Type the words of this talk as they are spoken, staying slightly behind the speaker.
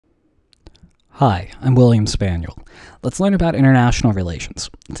Hi, I'm William Spaniel. Let's learn about international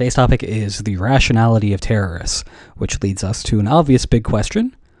relations. Today's topic is the rationality of terrorists, which leads us to an obvious big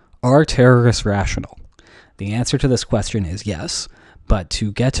question. Are terrorists rational? The answer to this question is yes, but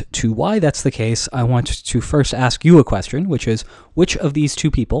to get to why that's the case, I want to first ask you a question, which is, which of these two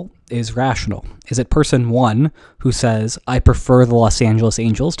people is rational? Is it person one who says, I prefer the Los Angeles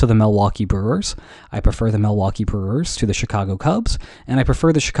Angels to the Milwaukee Brewers, I prefer the Milwaukee Brewers to the Chicago Cubs, and I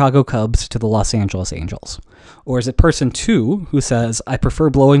prefer the Chicago Cubs to the Los Angeles Angels? Or is it person two who says, I prefer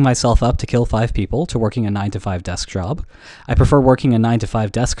blowing myself up to kill 5 people to working a 9-to-5 desk job, I prefer working a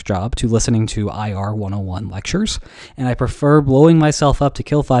 9-to-5 desk job to listening to IR 101 lectures, and I prefer blowing myself up to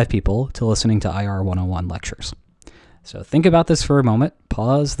kill 5 people to listening to IR 101 lectures? So think about this for a moment,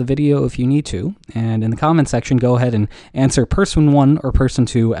 pause the video if you need to, and in the comment section go ahead and answer person 1 or person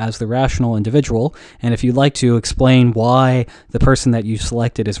 2 as the rational individual, and if you'd like to explain why the person that you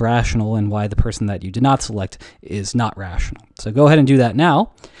selected is rational and why the person that you did not select is not rational. So go ahead and do that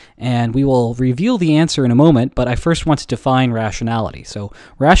now, and we will reveal the answer in a moment, but I first want to define rationality. So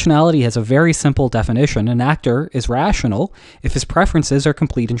rationality has a very simple definition. An actor is rational if his preferences are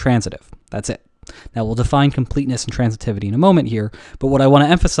complete and transitive. That's it. Now, we'll define completeness and transitivity in a moment here, but what I want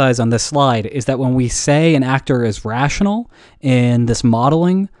to emphasize on this slide is that when we say an actor is rational in this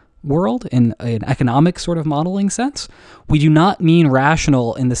modeling world, in an economic sort of modeling sense, we do not mean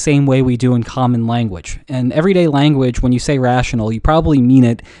rational in the same way we do in common language. In everyday language, when you say rational, you probably mean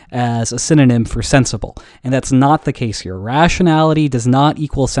it as a synonym for sensible, and that's not the case here. Rationality does not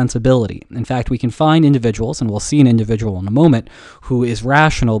equal sensibility. In fact, we can find individuals, and we'll see an individual in a moment, who is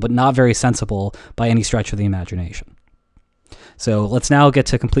rational but not very sensible by any stretch of the imagination. So let's now get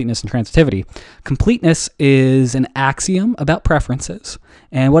to completeness and transitivity. Completeness is an axiom about preferences.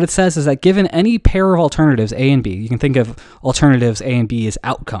 And what it says is that given any pair of alternatives, A and B, you can think of alternatives A and B as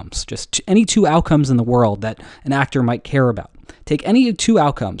outcomes, just any 2 outcomes in the world that an actor might care about. Take any 2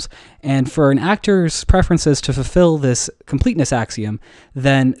 outcomes, and for an actor's preferences to fulfill this completeness axiom,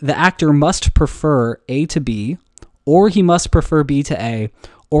 then the actor must prefer A to B, or he must prefer B to A,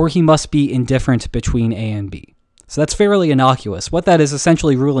 or he must be indifferent between A and B. So that's fairly innocuous. What that is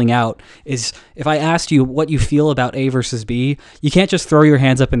essentially ruling out is if I asked you what you feel about A versus B, you can't just throw your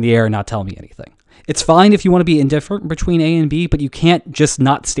hands up in the air and not tell me anything. It's fine if you want to be indifferent between A and B, but you can't just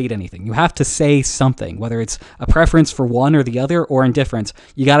not state anything. You have to say something, whether it's a preference for one or the other or indifference.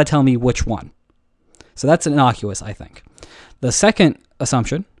 You got to tell me which one. So that's innocuous, I think. The second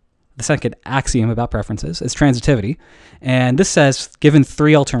assumption, the second axiom about preferences, is transitivity. And this says, given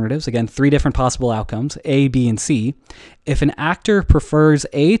 3 alternatives, again, 3 different possible outcomes, A, B, and C, if an actor prefers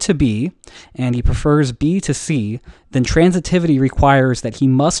A to B and he prefers B to C, then transitivity requires that he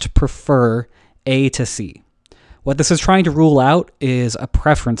must prefer A to C. What this is trying to rule out is a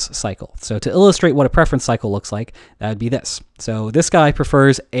preference cycle. So to illustrate what a preference cycle looks like, that would be this. So this guy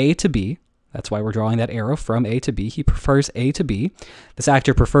prefers A to B. That's why we're drawing that arrow from A to B. He prefers A to B. This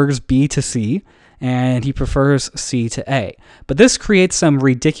actor prefers B to C, and he prefers C to A. But this creates some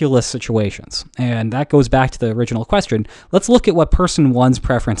ridiculous situations, and that goes back to the original question. Let's look at what person 1's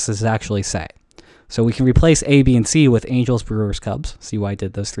preferences actually say. So we can replace A, B, and C with Angels, Brewers, Cubs. See why I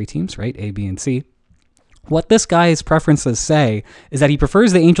did those 3 teams, right? A, B, and C. What this guy's preferences say is that he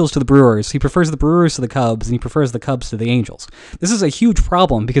prefers the Angels to the Brewers, he prefers the Brewers to the Cubs, and he prefers the Cubs to the Angels. This is a huge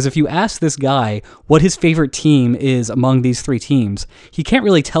problem because if you ask this guy what his favorite team is among these 3 teams, he can't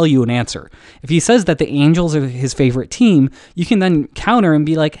really tell you an answer. If he says that the Angels are his favorite team, you can then counter and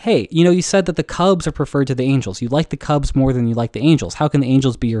be like, hey, you said that the Cubs are preferred to the Angels. You like the Cubs more than you like the Angels. How can the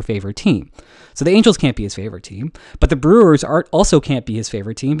Angels be your favorite team? So the Angels can't be his favorite team, but the Brewers also can't be his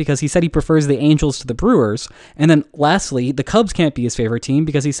favorite team because he said he prefers the Angels to the Brewers. And then lastly, the Cubs can't be his favorite team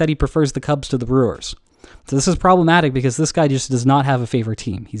because he said he prefers the Cubs to the Brewers. So this is problematic because this guy just does not have a favorite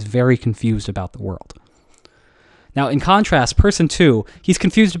team. He's very confused about the world. Now, in contrast, person 2, he's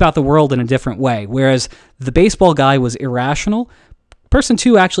confused about the world in a different way. Whereas the baseball guy was irrational, person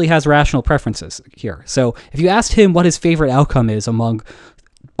 2 actually has rational preferences here. So if you asked him what his favorite outcome is among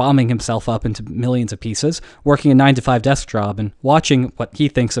bombing himself up into millions of pieces, working a 9-to-5 desk job, and watching what he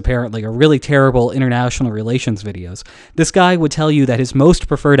thinks apparently are really terrible international relations videos, this guy would tell you that his most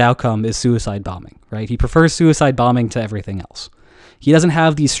preferred outcome is suicide bombing, right? He prefers suicide bombing to everything else. He doesn't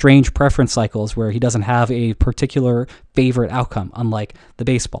have these strange preference cycles where he doesn't have a particular favorite outcome, unlike the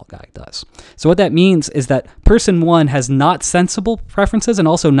baseball guy does. So what that means is that person one has not sensible preferences and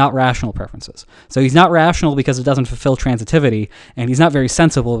also not rational preferences. So he's not rational because it doesn't fulfill transitivity, and he's not very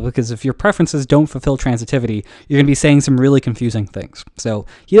sensible because if your preferences don't fulfill transitivity, you're going to be saying some really confusing things. So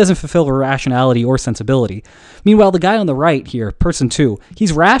he doesn't fulfill rationality or sensibility. Meanwhile, the guy on the right here, person two,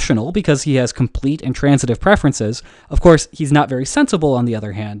 he's rational because he has complete and transitive preferences. Of course, he's not very sensible on the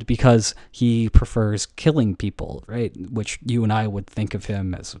other hand because he prefers killing people, right? Which you and I would think of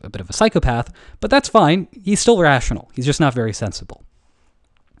him as a bit of a psychopath, but that's fine. He's still rational. He's just not very sensible.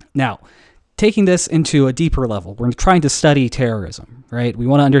 Now, taking this into a deeper level, we're trying to study terrorism, right? We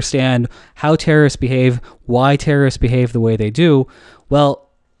want to understand how terrorists behave, why terrorists behave the way they do. Well,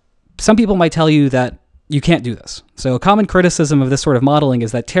 some people might tell you that you can't do this. So a common criticism of this sort of modeling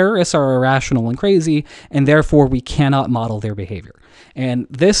is that terrorists are irrational and crazy, and therefore we cannot model their behavior. And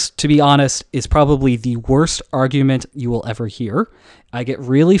this, to be honest, is probably the worst argument you will ever hear. I get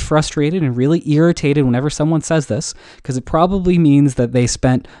really frustrated and really irritated whenever someone says this, because it probably means that they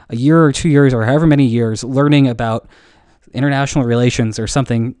spent a year or 2 years or however many years learning about international relations or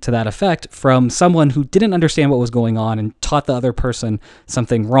something to that effect from someone who didn't understand what was going on and taught the other person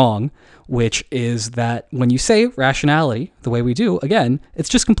something wrong, which is that when you say rationality the way we do, again, it's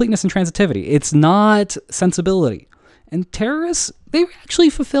just completeness and transitivity. It's not sensibility. And terrorists, they actually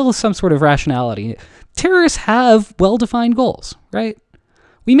fulfill some sort of rationality. Terrorists have well-defined goals, right?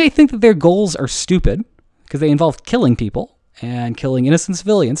 We may think that their goals are stupid because they involve killing people and killing innocent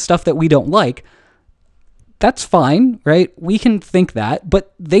civilians, stuff that we don't like. That's fine, right? We can think that,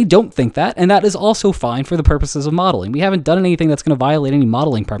 but they don't think that, and that is also fine for the purposes of modeling. We haven't done anything that's going to violate any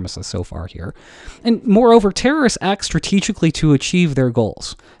modeling premises so far here. And moreover, terrorists act strategically to achieve their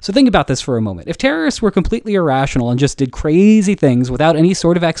goals. So think about this for a moment. If terrorists were completely irrational and just did crazy things without any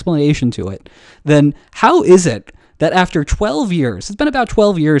sort of explanation to it, then how is it that after 12 years, it's been about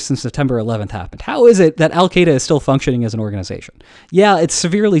 12 years since September 11th happened, how is it that al-Qaeda is still functioning as an organization? Yeah, it's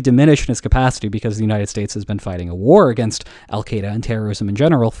severely diminished in its capacity because the United States has been fighting a war against al-Qaeda and terrorism in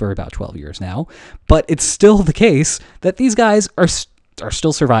general for about 12 years now, but it's still the case that these guys are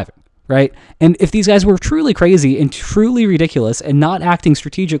still surviving, right? And if these guys were truly crazy and truly ridiculous and not acting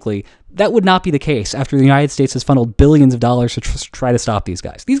strategically, that would not be the case after the United States has funneled billions of dollars to try to stop these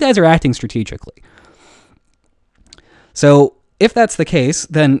guys. These guys are acting strategically. So if that's the case,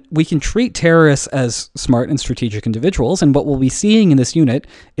 then we can treat terrorists as smart and strategic individuals. And what we'll be seeing in this unit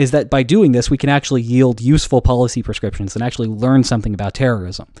is that by doing this, we can actually yield useful policy prescriptions and actually learn something about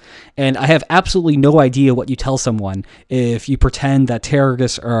terrorism. And I have absolutely no idea what you tell someone if you pretend that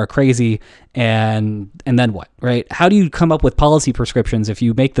terrorists are crazy and then what, right? How do you come up with policy prescriptions if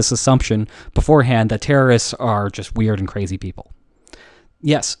you make this assumption beforehand that terrorists are just weird and crazy people?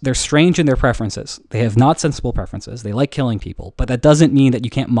 Yes, they're strange in their preferences. They have not sensible preferences. They like killing people, but that doesn't mean that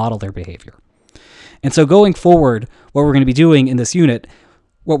you can't model their behavior. And so going forward, what we're going to be doing in this unit,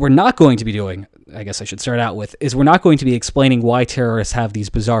 what we're not going to be doing, I guess I should start out with, is we're not going to be explaining why terrorists have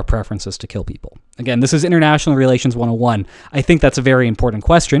these bizarre preferences to kill people. Again, this is International Relations 101. I think that's a very important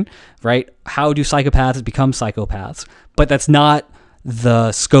question, right? How do psychopaths become psychopaths? But that's not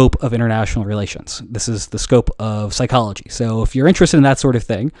the scope of international relations. This is the scope of psychology. So if you're interested in that sort of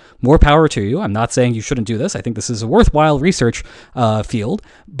thing, more power to you. I'm not saying you shouldn't do this. I think this is a worthwhile research field,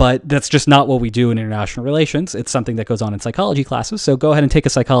 but that's just not what we do in international relations. It's something that goes on in psychology classes. So go ahead and take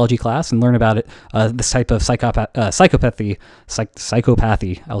a psychology class and learn about it, this type of psychopathy,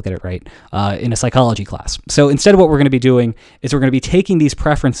 I'll get it right, in a psychology class. So instead of what we're going to be doing is we're going to be taking these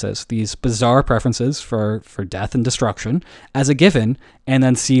preferences, these bizarre preferences for death and destruction as a given, and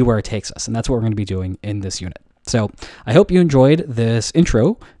then see where it takes us. And that's what we're going to be doing in this unit. So I hope you enjoyed this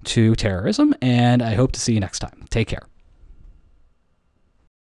intro to terrorism, and I hope to see you next time. Take care.